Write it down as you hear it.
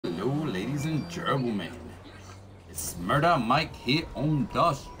ladies and gentlemen. It's Murder Mike here on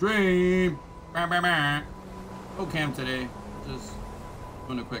the stream. No cam today. Just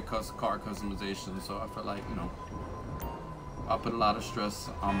doing a quick car customization, so I feel like, you know, I put a lot of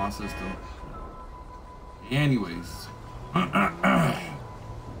stress on my system. Anyways.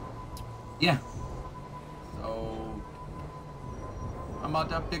 Yeah. So I'm about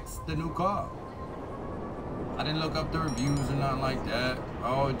to fix the new car. I didn't look up the reviews or nothing like that.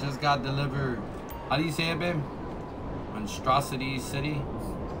 Oh, it just got delivered. How do you say it, babe? Monstrociti City?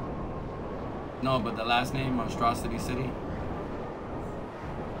 No, but the last name, Monstrociti City.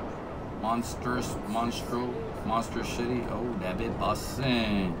 Monster City. Oh, that bit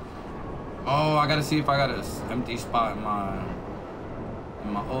bussin'. Oh, I gotta see if I got an empty spot in my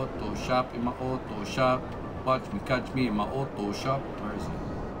auto shop. Watch me, catch me in my auto shop. Where is it?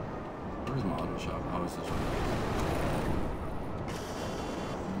 Where's my auto shop? Oh, it's this one.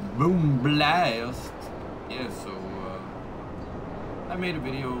 Boom blast. Yeah, so I made a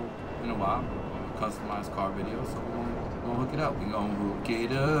video in a while, a customized car video, so we're gonna hook it up. We're gonna hook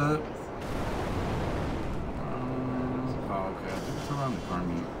it up. Oh, okay, I think it's around the car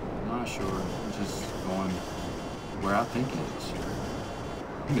meet. I'm not sure. I'm just going where I think it is.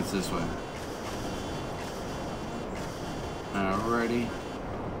 I think it's this way. Alrighty.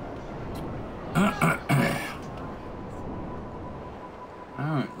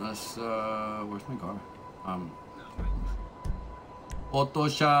 Alright, let's where's my car? Auto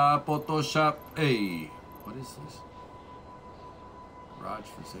shop, hey, what is this? Garage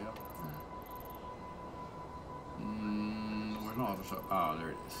for sale? Where's my auto shop? Oh,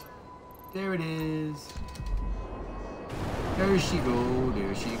 there it is. There it is. There she go,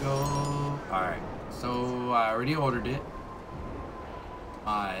 there she go. Alright, so I already ordered it.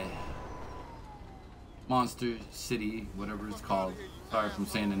 My Monstrociti, whatever it's called. Sorry if I'm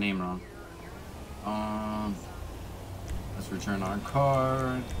saying the name wrong. Let's return our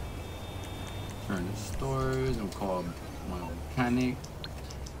car. Return to stores. I'm called my mechanic.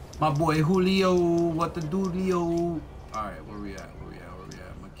 My boy Julio, what the do, Leo? Alright, where we at?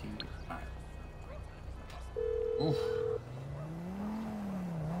 Mechanic. Alright. Oof.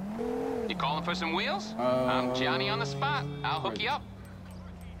 You calling for some wheels? I'm Johnny on the spot. I'll hook you up.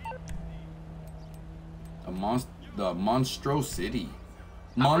 The Monstrociti.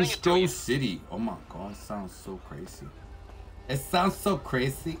 Monstrociti. Oh my god, it sounds so crazy. It sounds so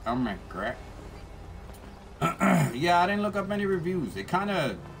crazy. Oh my god. Yeah, I didn't look up any reviews. It kind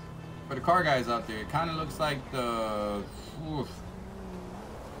of, for the car guys out there, it kind of looks like the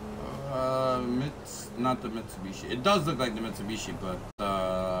not the Mitsubishi. It does look like the Mitsubishi, but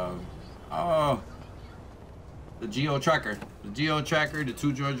the Geo Tracker. The Geo Tracker, the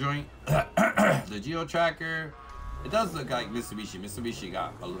two-jaw joint. The Geo Tracker. It does look like Mitsubishi. Mitsubishi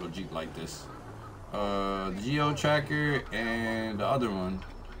got a little Jeep like this. The Geo Tracker and the other one.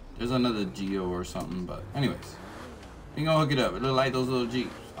 There's another Geo or something, but anyways. We gonna hook it up. It look like those little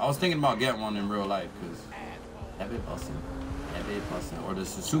Jeeps. I was thinking about getting one in real life, because that bit bustin'. That bit bustin'. Or the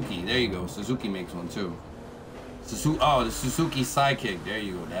Suzuki. There you go. Suzuki makes one too. Oh, the Suzuki Sidekick. There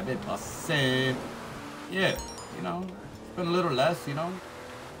you go. That bit bustin'. Yeah, you know, spend a little less, you know.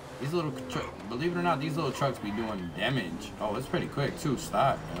 These little believe it or not, these little trucks be doing damage. Oh, it's pretty quick too.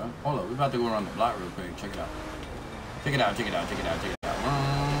 Stop, you know. Hold up, we about to go around the block real quick. Check it out. Man,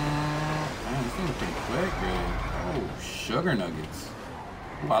 this thing's pretty quick, man. Oh, sugar nuggets.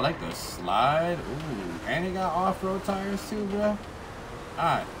 Ooh, I like the slide. Ooh, and it got off-road tires too, bro.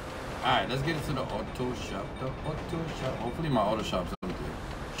 Alright, let's get into the auto shop. Hopefully my auto shop's empty.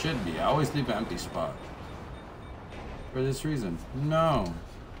 Should be. I always leave an empty spot. For this reason. No.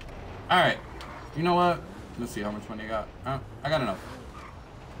 Alright. You know what? Let's see how much money I got. I got enough.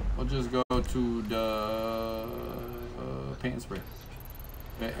 We'll just go to the paint and spray.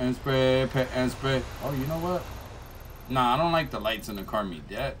 Paint and spray. Oh, you know what? Nah, I don't like the lights in the car meet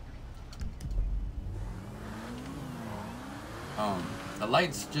that. The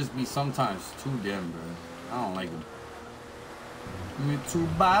lights just be sometimes too dim, bro. I don't like them.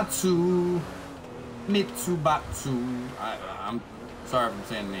 Maibatus. I'm sorry if I'm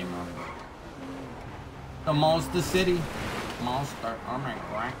saying the name wrong. The Monster City. Monster. Oh my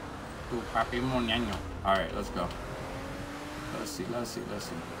god. Alright, let's go. Let's see.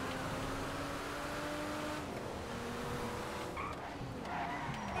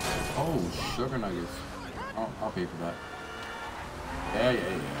 Oh, sugar nuggets. I'll pay for that. Yeah.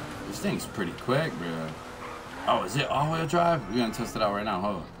 This thing's pretty quick, bro. Oh, is it all-wheel drive? We're gonna test it out right now.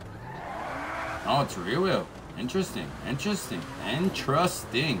 Hold on. Oh, it's rear wheel. Interesting.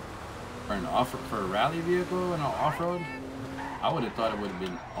 For a rally vehicle and an off-road. I would have thought it would have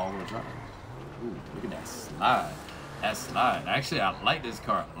been all-wheel drive. Ooh, look at that slide. That slide. Actually, I like this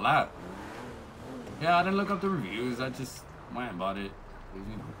car a lot. Yeah, I didn't look up the reviews. I just went and bought it. You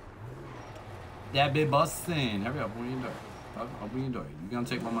know, that bit busting. Hurry up, open your door. Open your door. You gonna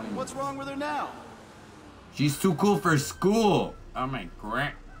take my money? What's wrong with her now? She's too cool for school. Oh my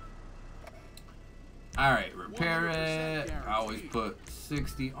god. Alright, repair it. I always put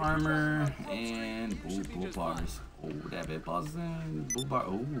 60 armor and bull bars. Oh, that bit buzzing. Bull bar.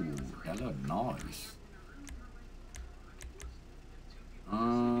 Oh, that look nice.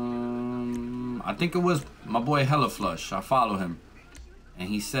 I think it was my boy Hella Flush. I follow him, and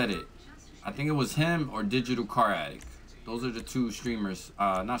he said it. I think it was him or Digital Car Addict. Those are the two streamers,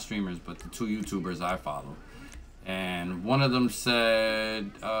 not streamers, but the two YouTubers I follow. And one of them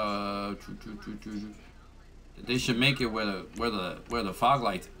said that they should make it where the fog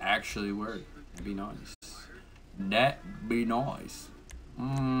lights actually work. That'd be nice. That'd be nice.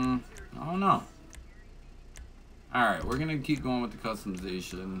 I don't know. Alright, we're gonna keep going with the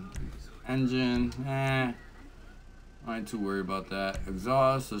customization. Engine, I ain't too worried about that.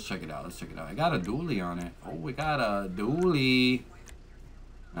 Exhaust, let's check it out. I got a dually on it. Oh, we got a dually.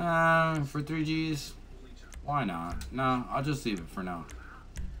 For 3Gs. Why not? No, I'll just leave it for now.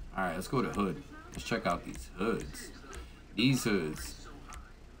 Alright, let's go to hood. Let's check out these hoods. These hoods.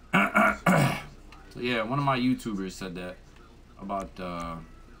 So yeah, one of my YouTubers said that about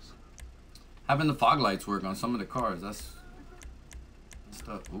having the fog lights work on some of the cars. That's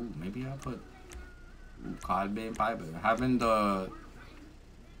stuff. Ooh, maybe I put carbon fiber. Having the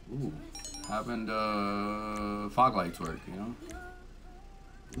fog lights work, you know.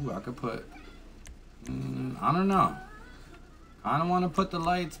 Ooh, I could put. I don't know. I don't want to put the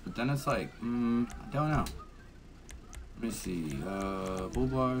lights, but then it's like, I don't know. Let me see. Bull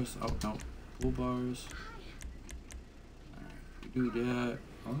bars. Oh no, bull bars. Alright, we do that.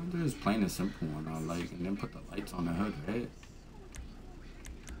 I'll do this plain and simple one I like, and then put the lights on the hood, right?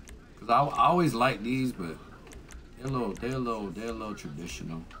 Cause I always like these, but they're a little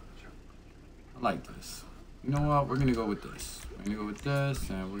traditional. I like this. You know what? We're gonna go with this. We're gonna go with this,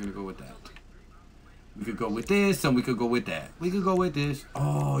 and we're gonna go with that. We could go with this, and we could go with that. We could go with this.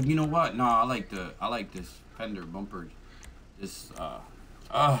 Oh, you know what? No, I like this fender bumper. This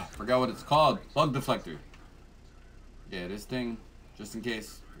forgot what it's called. Bug deflector. Yeah, this thing. Just in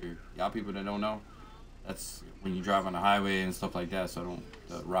case, for y'all people that don't know, that's when you drive on the highway and stuff like that, so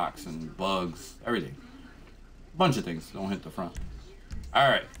the rocks and bugs, everything. A bunch of things don't hit the front.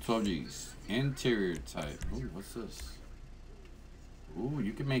 Alright, 12Gs. Interior type. Ooh, what's this? Ooh,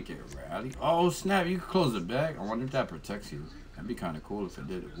 you can make it rally. Oh, snap, you can close the back. I wonder if that protects you. That'd be kind of cool if it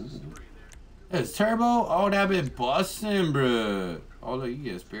did. Ooh. It's turbo? Oh, that been busting, bruh. Oh, look, you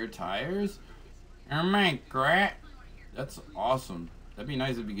get spare tires? Oh my god. That's awesome. That'd be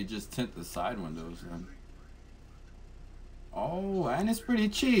nice if you could just tint the side windows then. Oh, and it's pretty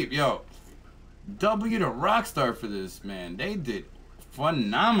cheap. Yo, W to Rockstar for this, man. They did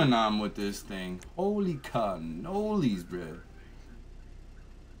phenomenon with this thing. Holy cannolis, bro.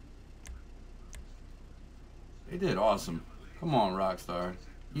 They did awesome. Come on, Rockstar.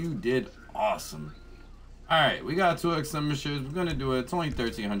 You did awesome. Alright, we got 2 extinguishers. We're gonna do it. It's only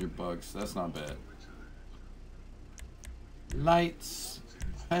 1,300 bucks. That's not bad. Lights,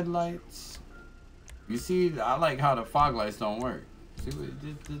 headlights. You see, I like how the fog lights don't work. See,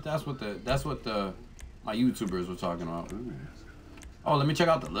 that's what my YouTubers were talking about. Ooh. Oh, let me check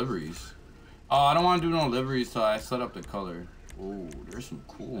out the liveries. Oh, I don't want to do no liveries till I set up the color. Oh, there's some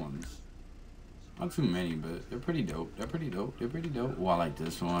cool ones. Not too many, but they're pretty dope. They're pretty dope. Oh, I like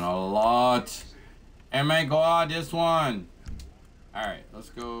this one a lot. Oh my god, this one. All right, let's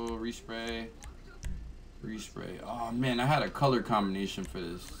go respray. Respray. Oh man, I had a color combination for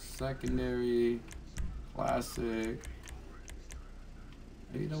this. Secondary, classic.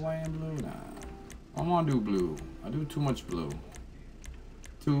 Maybe the white and blue. Nah, I don't want to do blue. I do too much blue.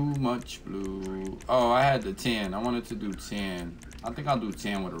 Too much blue. Oh, I had the tan. I wanted to do tan. I think I'll do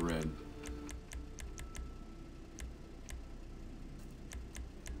tan with a red.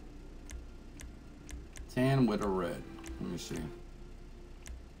 Tan with a red. Let me see.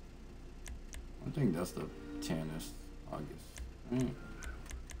 I think that's the tannest, August.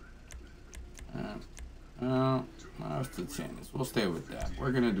 That's the tannest. We'll stay with that.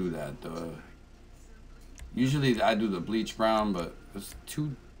 We're gonna do that. Usually I do the bleach brown, but it's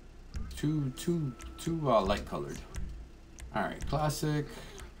too light colored. All right, classic.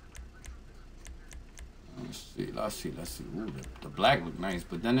 Let's see. Ooh, the black look nice,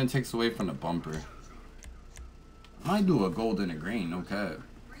 but then it takes away from the bumper. I might do a gold and a green, no cap.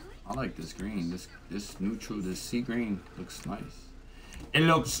 I like this green. This neutral, this sea green looks nice. It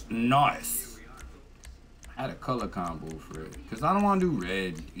looks nice. I had a color combo for it because I don't want to do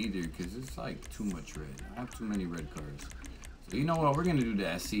red either because it's like too much red. I have too many red cars. So you know what? We're gonna do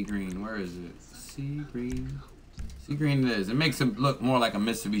that sea green. Where is it? Sea green. Sea green it is. It makes it look more like a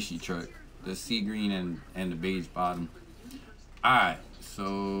Mitsubishi truck. The sea green and the beige bottom. All right.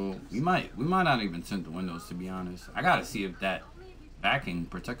 So we might not even tint the windows, to be honest. I gotta see if that backing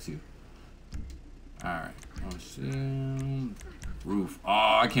protects you. All right. Let's see. Roof.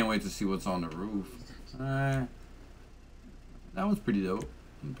 Oh, I can't wait to see what's on the roof. That one's pretty dope.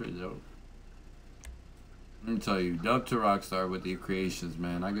 Pretty dope. Let me tell you, dub to Rockstar with the creations,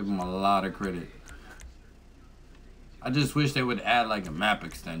 man. I give them a lot of credit. I just wish they would add like a map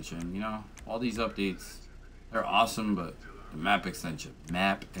extension, you know? All these updates, they're awesome, but the map extension.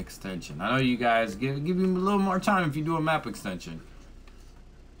 I know you guys give you a little more time if you do a map extension.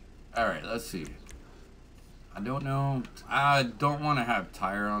 Alright, let's see. I don't know. I don't want to have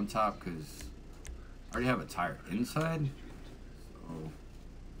tire on top because I already have a tire inside. So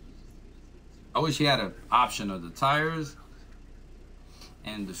I wish you had an option of the tires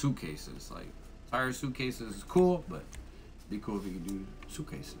and the suitcases. Like tire suitcases is cool, but it'd be cool if you could do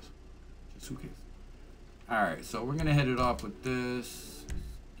suitcases. Just suitcases. Alright, so we're gonna hit it off with this.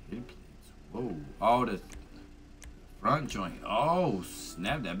 Whoa. Oh, the front joint. Oh,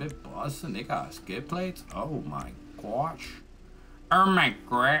 snap, that bit busting. They got skid plates. Oh my gosh. Oh my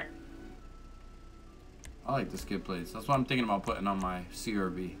god. I like the skid plates. That's what I'm thinking about putting on my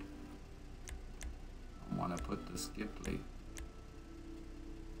CRV. I wanna put the skid plate.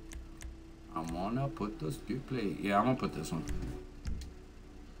 Yeah, I'm gonna put this one.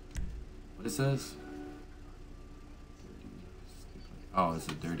 What it says? Oh, it's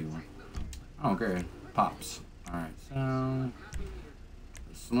a dirty one. I don't care. Pops. Alright, so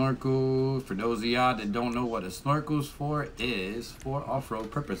the snorkel, for those of y'all that don't know what a snorkel's for, is for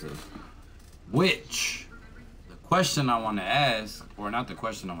off-road purposes. Which, the question I want to ask, or not the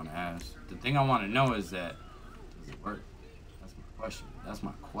question I want to ask, the thing I want to know is that, does it work? That's my question. That's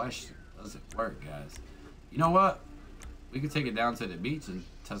my question. Does it work, guys? You know what? We could take it down to the beach and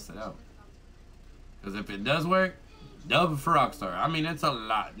test it out. Because if it does work, dub for Rockstar. I mean, it's a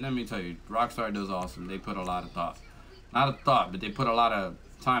lot. Let me tell you, Rockstar does awesome. They put a lot of thought. Not a thought, but they put a lot of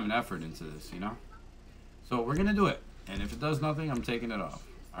time and effort into this, you know? So we're going to do it. And if it does nothing, I'm taking it off.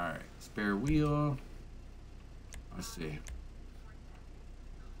 All right. Spare wheel. Let's see.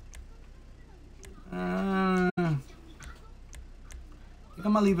 I think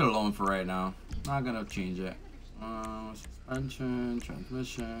I'm going to leave it alone for right now. Not going to change it. Suspension,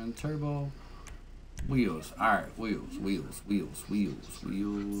 transmission, turbo. Wheels. Alright, wheel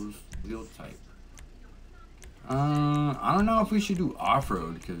type. I don't know if we should do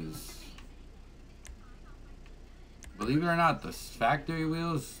off-road because believe it or not, the factory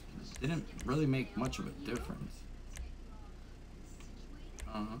wheels didn't really make much of a difference.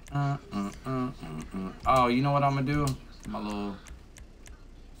 Oh, you know what I'm gonna do? My little.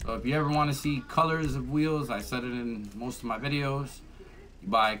 So if you ever want to see colors of wheels, I said it in most of my videos. You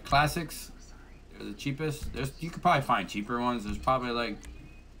buy classics. They're the cheapest. You could probably find cheaper ones. There's probably like,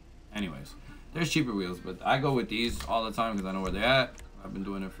 anyways, there's cheaper wheels, but I go with these all the time because I know where they're at. I've been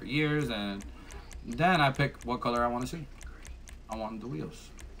doing it for years, and then I pick what color I want to see. I want the wheels.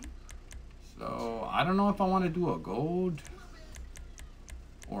 So I don't know if I want to do a gold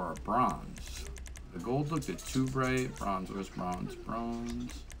or a bronze. The gold looked too bright. Bronze, where's bronze?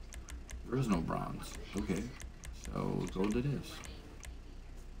 Bronze. There is no bronze. Okay, so gold it is.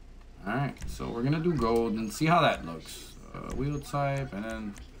 Alright, so we're gonna do gold and see how that looks. Wheel type, and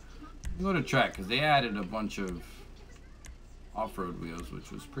then go to track because they added a bunch of off-road wheels,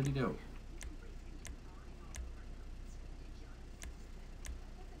 which was pretty dope.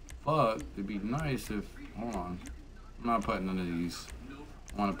 But it'd be nice if, hold on, I'm not putting none of these.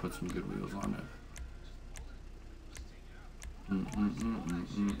 I want to put some good wheels on it.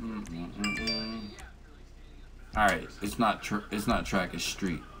 Alright, it's not track, it's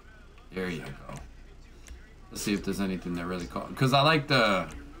street. There you go. Let's see if there's anything that really caught. Because I like the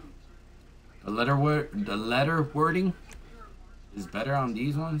letter wording is better on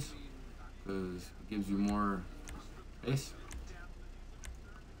these ones because it gives you more space.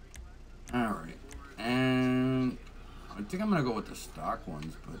 Alright, and I think I'm gonna go with the stock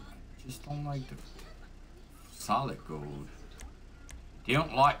ones, but I just don't like the solid gold. They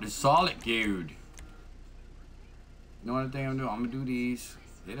don't like the solid gold. You know what I think I'm doing? I'm gonna do these.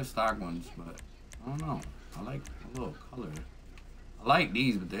 They're the stock ones, but I don't know. I like a little color. I like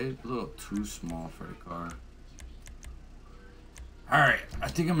these, but they're a little too small for the car. All right, I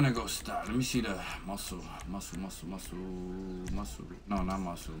think I'm gonna go stop. Let me see the muscle. No, not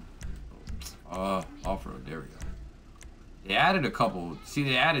muscle. Off-road. There we go. They added a couple. See,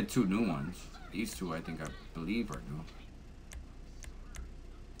 they added 2 new ones. These 2, I believe, are new.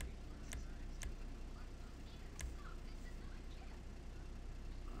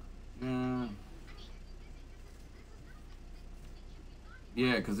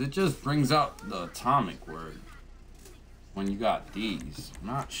 Yeah, because it just brings out the atomic word when you got these. I'm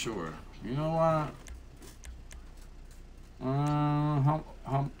not sure. You know what?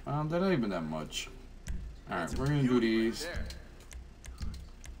 That ain't even that much. Alright, we're gonna do these.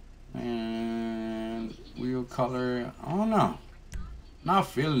 And wheel color, I don't know. Not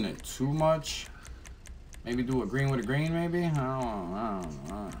feeling it too much. Maybe do a green with a green, maybe? I don't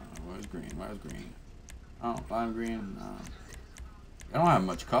know. Where's green? Oh, lime green? No. I don't have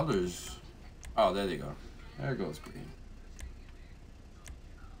much colors. Oh, there they go. There goes green.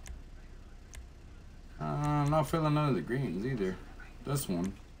 I'm not feeling none of the greens either. This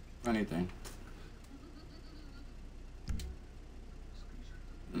one, if anything.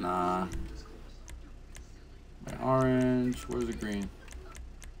 Nah. My orange. Where's the green?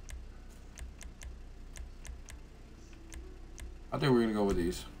 I think we're gonna go with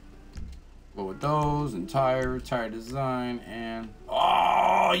these. Go with those and tire design, and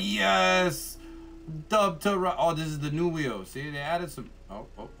oh yes, dub to oh, this is the new wheels. See, they added some. Oh,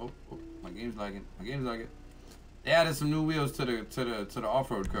 my game's lagging. They added some new wheels to the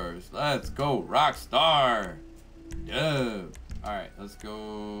off-road cars. Let's go, Rockstar. Yeah. All right, let's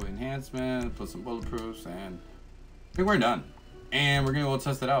go enhancement. Put some bulletproofs, and I think we're done. And we're gonna go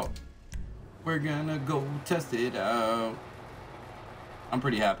test it out. I'm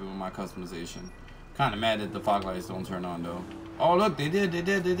pretty happy with my customization. Kind of mad that the fog lights don't turn on though. Oh look, they did.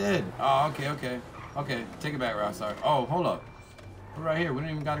 Oh, okay. Take it back, Rockstar. Oh, hold up. We're right here. We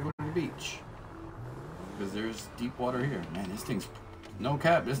don't even gotta go to the beach. Because there's deep water here. Man, this thing's, no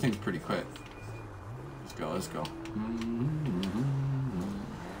cap, this thing's pretty quick. Let's go.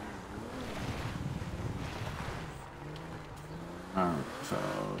 Alright, so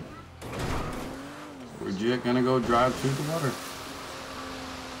we're just gonna go drive through the water.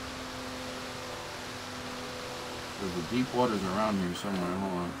 There's the deep waters around here somewhere.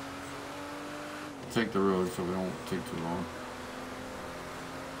 Hold on. Take the road so we don't take too long.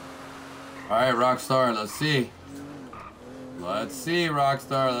 Alright, Rockstar, let's see.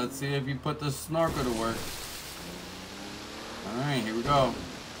 Rockstar. Let's see if you put the snorkel to work. Alright, here we go.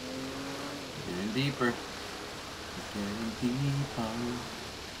 Getting deeper.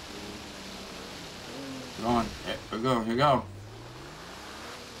 Go on. Here we go.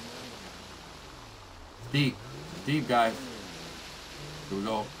 Deep. Deep, guys. Should we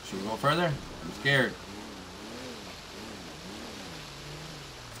go further? I'm scared.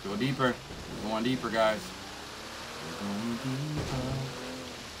 Let's go deeper. We're going deeper, guys. We're going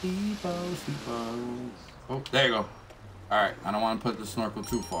deeper. Oh, there you go. Alright, I don't want to put the snorkel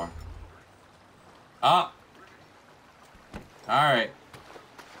too far. Ah! Alright.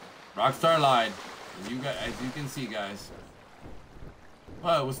 Rockstar lied. As you can see, guys.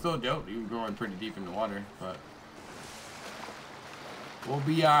 Well, it was still dope. You were going pretty deep in the water, but we'll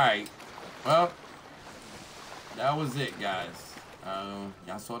be alright. Well, that was it, guys.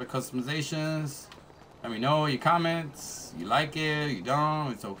 Y'all saw the customizations. Let me know your comments. You like it, you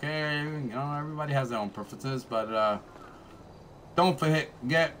don't, it's okay. You know, everybody has their own preferences, but don't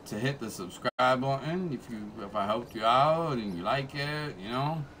forget to hit the subscribe button if I helped you out and you like it, you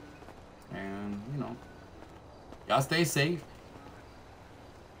know. And, you know, y'all stay safe.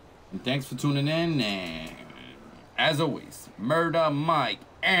 And thanks for tuning in, and as always, Murder Mike.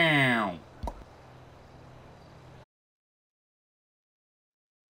 Ow.